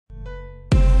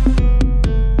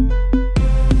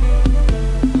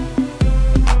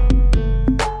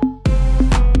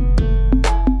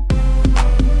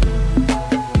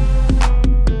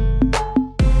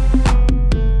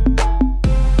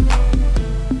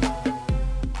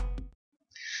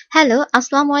Hello,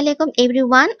 Assalamu alaikum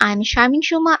everyone. I'm Sharmin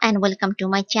and welcome to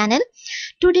my channel.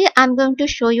 Today I'm going to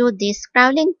show you this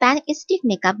Kryolan Pancake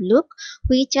makeup look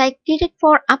which I created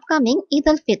for upcoming Eid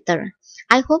al-Fitr.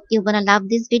 I hope you're gonna love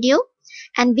this video.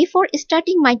 And before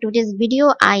starting my today's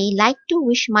video, I like to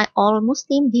wish my all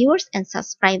Muslim viewers and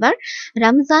subscribers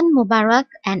Ramzan Mubarak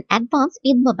and advance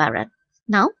Eid Mubarak.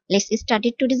 Now let's start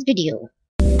today's video.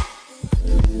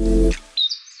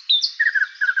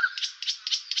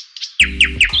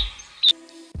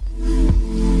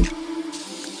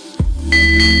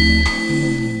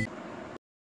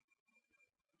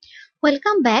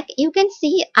 Welcome back. You can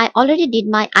see I already did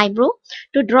my eyebrow.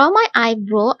 To draw my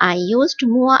eyebrow, I used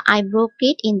Mua eyebrow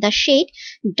kit in the shade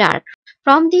dark.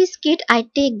 From this kit, I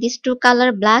take these two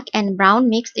colors, black and brown,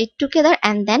 mix it together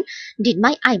and then did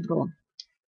my eyebrow.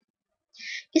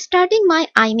 Starting my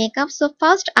eye makeup, so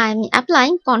first I am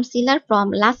applying concealer from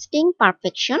Lasting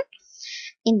Perfection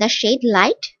in the shade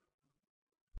light.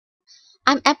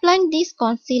 I am applying this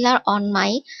concealer on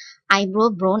my eyebrow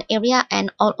bone area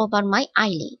and all over my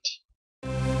eyelid.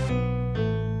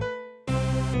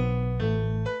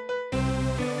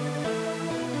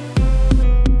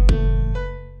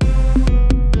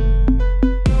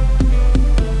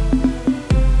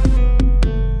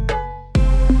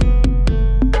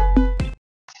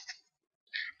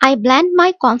 I blend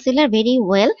my concealer very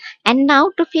well, and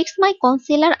now to fix my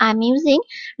concealer I am using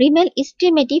Rimmel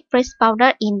Estimative Fresh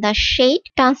Powder in the shade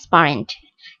Transparent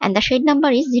and the shade number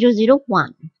is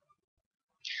 001.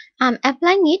 I am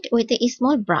applying it with a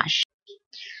small brush.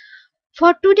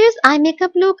 For today's eye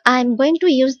makeup look I am going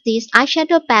to use this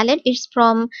eyeshadow palette. It's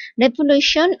from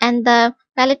Revolution and the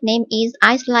palette name is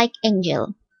Eyes Like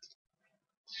Angel.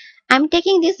 I'm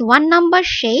taking this 1 number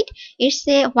shade. It's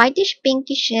a whitish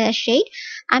pinkish shade.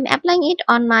 I'm applying it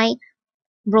on my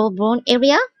brow bone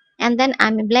area and then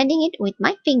I'm blending it with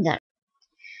my finger.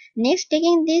 Next,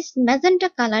 taking this magenta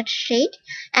colored shade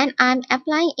and I'm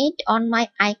applying it on my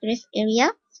eye crease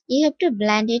area. You have to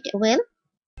blend it well.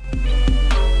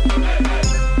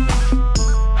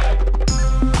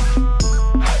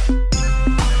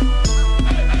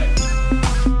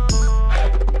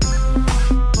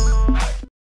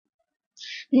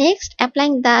 Next,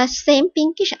 applying the same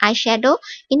pinkish eyeshadow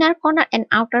inner corner and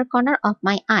outer corner of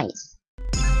my eyes.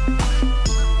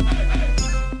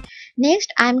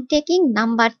 Next, I am taking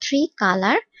number 3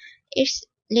 color. It's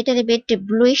little bit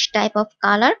bluish type of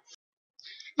color.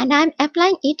 And I am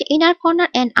applying it inner corner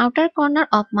and outer corner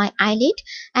of my eyelid.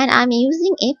 And I am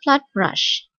using a flat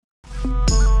brush.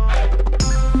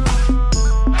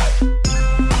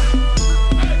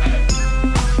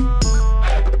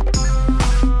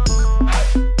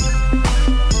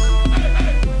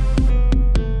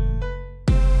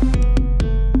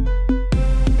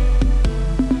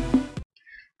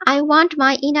 I want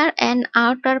my inner and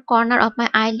outer corner of my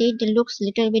eyelid looks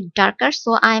little bit darker,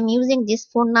 so I am using this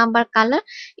 4 number color.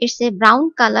 It's a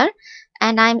brown color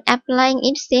and I am applying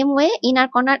it same way inner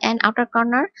corner and outer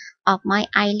corner of my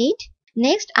eyelid.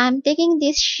 Next, I am taking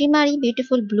this shimmery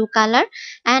beautiful blue color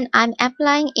and I am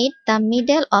applying it the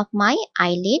middle of my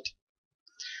eyelid.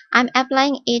 I am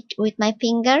applying it with my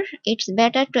finger. It's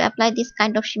better to apply this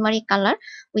kind of shimmery color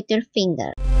with your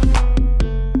finger.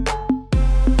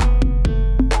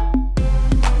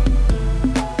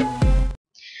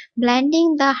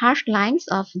 Blending the harsh lines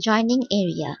of joining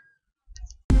area.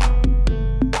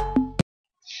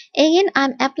 Again, I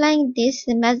am applying this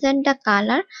magenta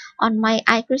color on my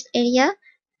eye crease area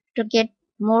to get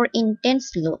more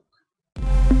intense look.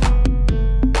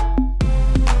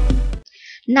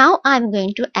 Now I am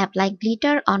going to apply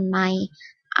glitter on my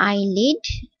eyelid.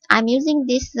 I am using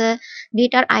this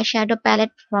glitter eyeshadow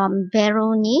palette from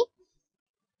Veroni.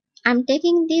 I am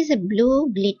taking this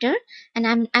blue glitter and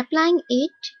I am applying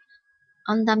it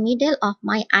on the middle of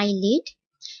my eyelid.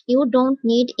 You don't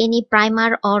need any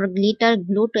primer or glitter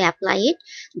glue to apply it.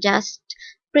 Just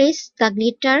press the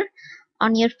glitter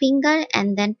on your finger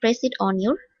and then press it on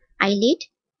your eyelid.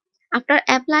 After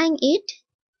applying it,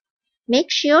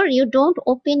 make sure you don't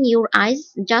open your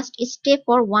eyes. Just stay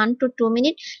for 1 to 2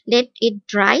 minutes. Let it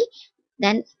dry.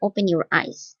 Then open your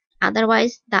eyes.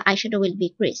 Otherwise, the eyeshadow will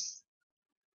be creased.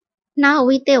 Now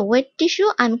with a wet tissue,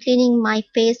 I'm cleaning my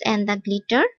face and the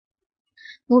glitter.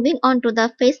 Moving on to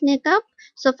the face makeup.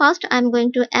 So first I'm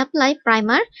going to apply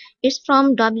primer. It's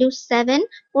from W7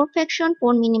 Perfection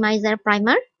Pore Minimizer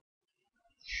Primer.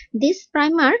 This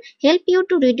primer helps you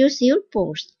to reduce your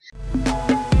pores.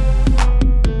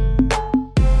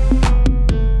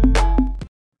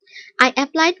 I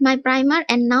applied my primer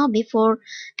and now before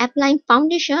applying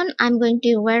foundation, I'm going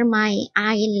to wear my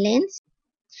eye lens.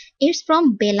 It's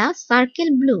from Bella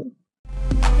Circle Blue.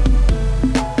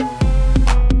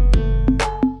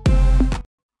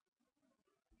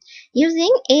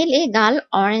 Using LA Girl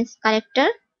Orange Corrector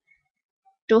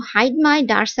to hide my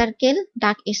dark circle,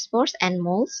 dark spots and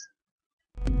moles.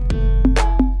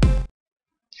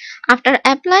 After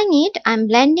applying it, I'm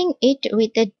blending it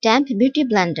with a damp beauty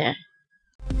blender.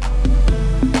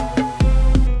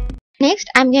 Next,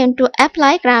 I'm going to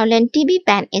apply Kryolan TB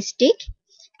Pan Stick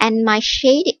and my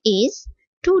shade is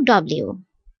 2W.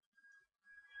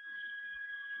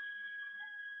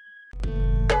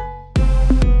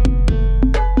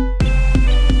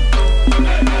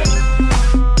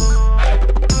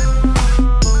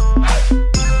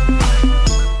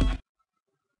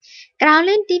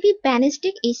 Kryolan TB Pan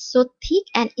Stick is so thick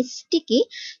and sticky,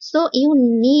 so you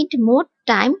need more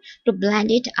time to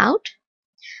blend it out.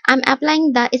 I'm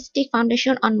applying the stick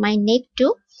foundation on my neck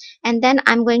too, and then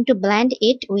I'm going to blend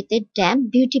it with a damp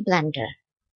beauty blender.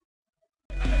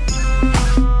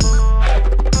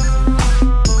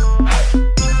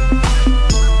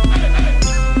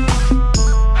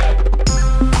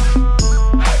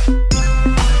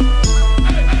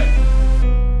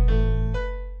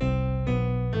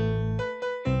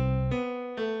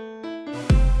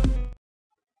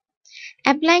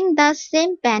 Applying the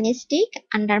same pan stick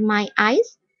under my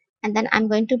eyes, and then I'm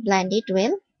going to blend it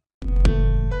well.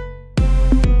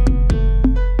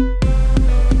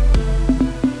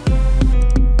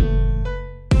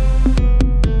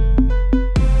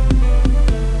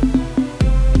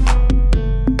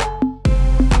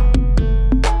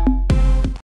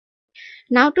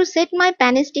 Now to set my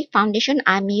pan stick foundation,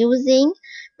 I'm using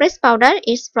press powder.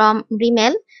 It's from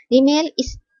Rimmel. Rimmel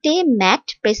Stay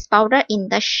Matte press powder in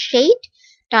the shade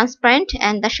transparent,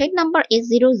 and the shade number is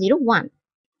 001.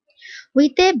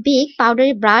 With a big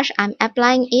powdery brush, I'm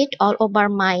applying it all over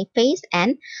my face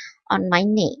and on my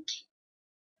neck.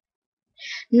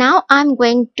 Now I'm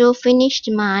going to finish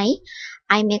my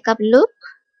eye makeup look.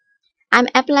 I'm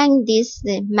applying this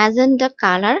magenta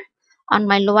color on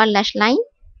my lower lash line.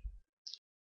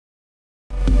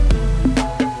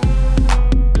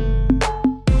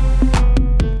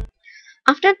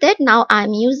 After that, now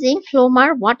I'm using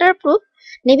Flomar waterproof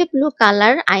navy blue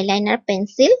color eyeliner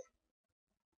pencil.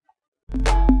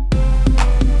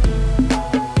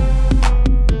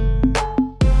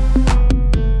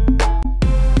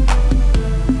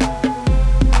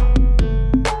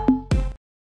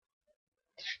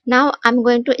 Now I'm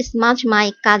going to smudge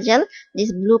my kajal,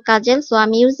 this blue kajal. So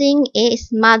I'm using a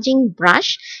smudging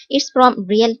brush. It's from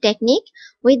Real Technique.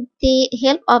 With the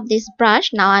help of this brush,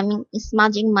 now I'm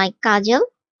smudging my kajal.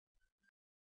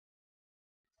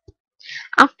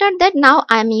 After that, now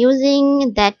I'm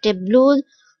using that blue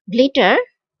glitter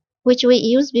which we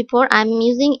used before. I'm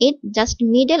using it just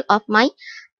middle of my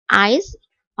eyes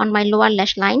on my lower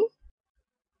lash line.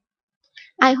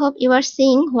 I hope you are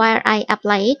seeing where I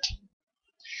apply it.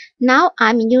 Now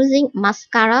I'm using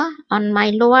mascara on my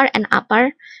lower and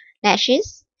upper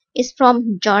lashes. It's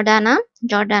from Jordana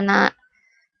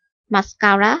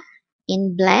mascara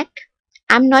in black.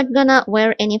 I'm not gonna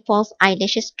wear any false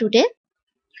eyelashes today.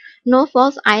 No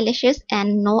false eyelashes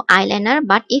and no eyeliner,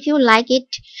 but if you like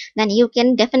it, then you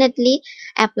can definitely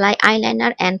apply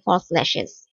eyeliner and false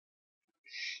lashes.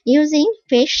 Using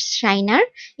face shiner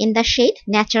in the shade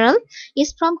Natural.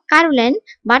 Is from Kryolan,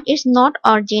 but it's not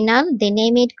original. They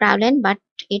name it Kryolan, but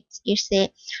it's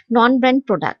a non-brand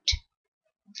product.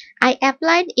 I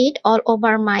applied it all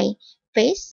over my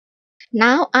face.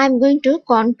 Now I'm going to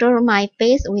contour my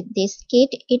face with this kit.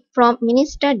 It's from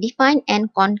Minister Define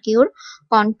and Contour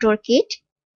Contour Kit.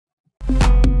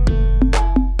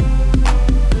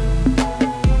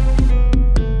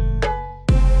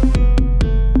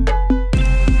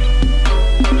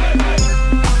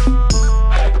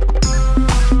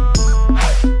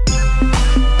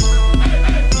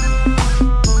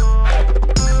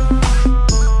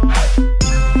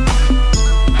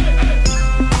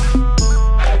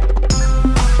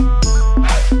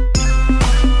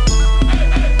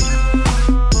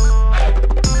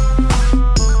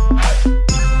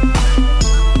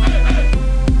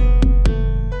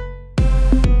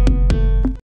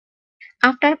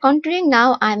 After contouring,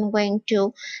 now I'm going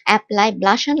to apply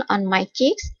blush on my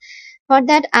cheeks. For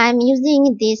that, I'm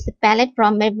using this palette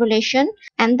from Revolution,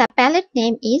 and the palette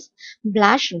name is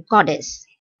Blush Goddess.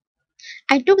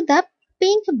 I took the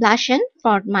pink blush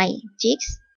for my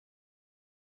cheeks.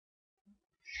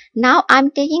 Now I'm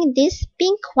taking this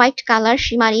pink white color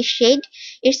shimmery shade.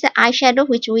 It's the eyeshadow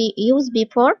which we used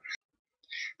before.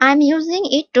 I'm using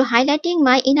it to highlighting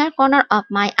my inner corner of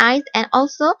my eyes, and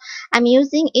also I'm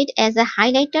using it as a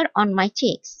highlighter on my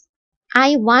cheeks.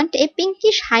 I want a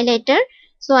pinkish highlighter,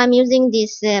 so I'm using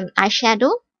this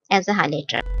eyeshadow as a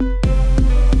highlighter.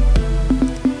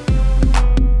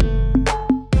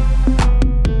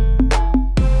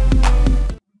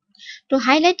 To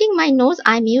highlighting my nose,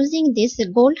 I'm using this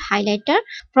gold highlighter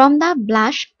from the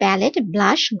blush palette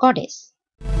Blush Goddess.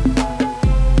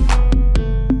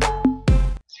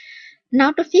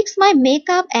 Now to fix my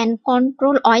makeup and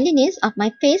control oiliness of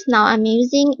my face, now I'm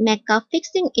using makeup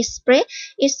fixing spray.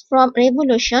 It's from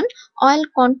Revolution Oil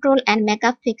Control and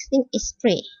Makeup Fixing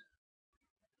Spray.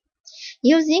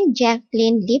 Using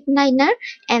Jaclyn lip liner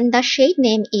and the shade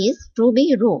name is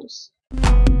Ruby Rose.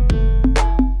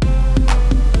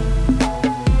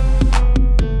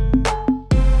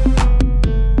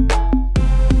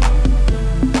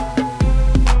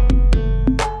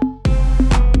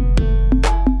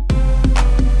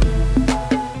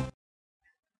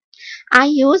 I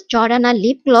use Jordana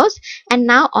lip gloss, and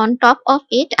now on top of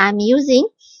it I'm using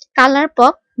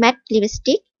Colourpop matte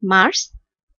lipstick Mars.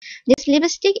 This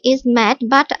lipstick is matte,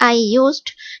 but I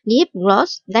used lip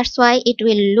gloss, that's why it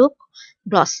will look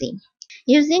glossy.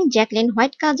 Using Jaclyn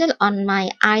white kajal on my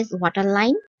eyes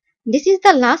waterline. This is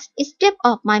the last step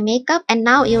of my makeup, and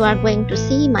now you are going to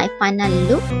see my final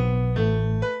look.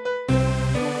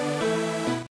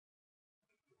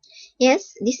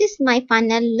 Yes, this is my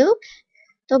final look.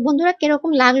 তো বন্ধুরা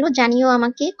কিরকম লাগলো জানিও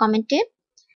আমাকে কমেন্টে।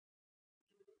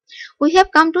 We have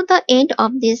come to the end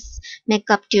of this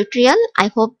makeup tutorial. I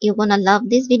hope you're gonna love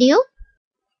this video.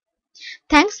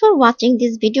 Thanks for watching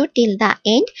this video till the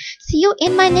end. See you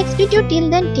in my next video. Till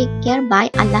then, take care.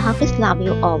 Bye. Allah Hafiz. Love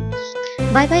you all.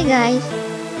 Bye bye guys.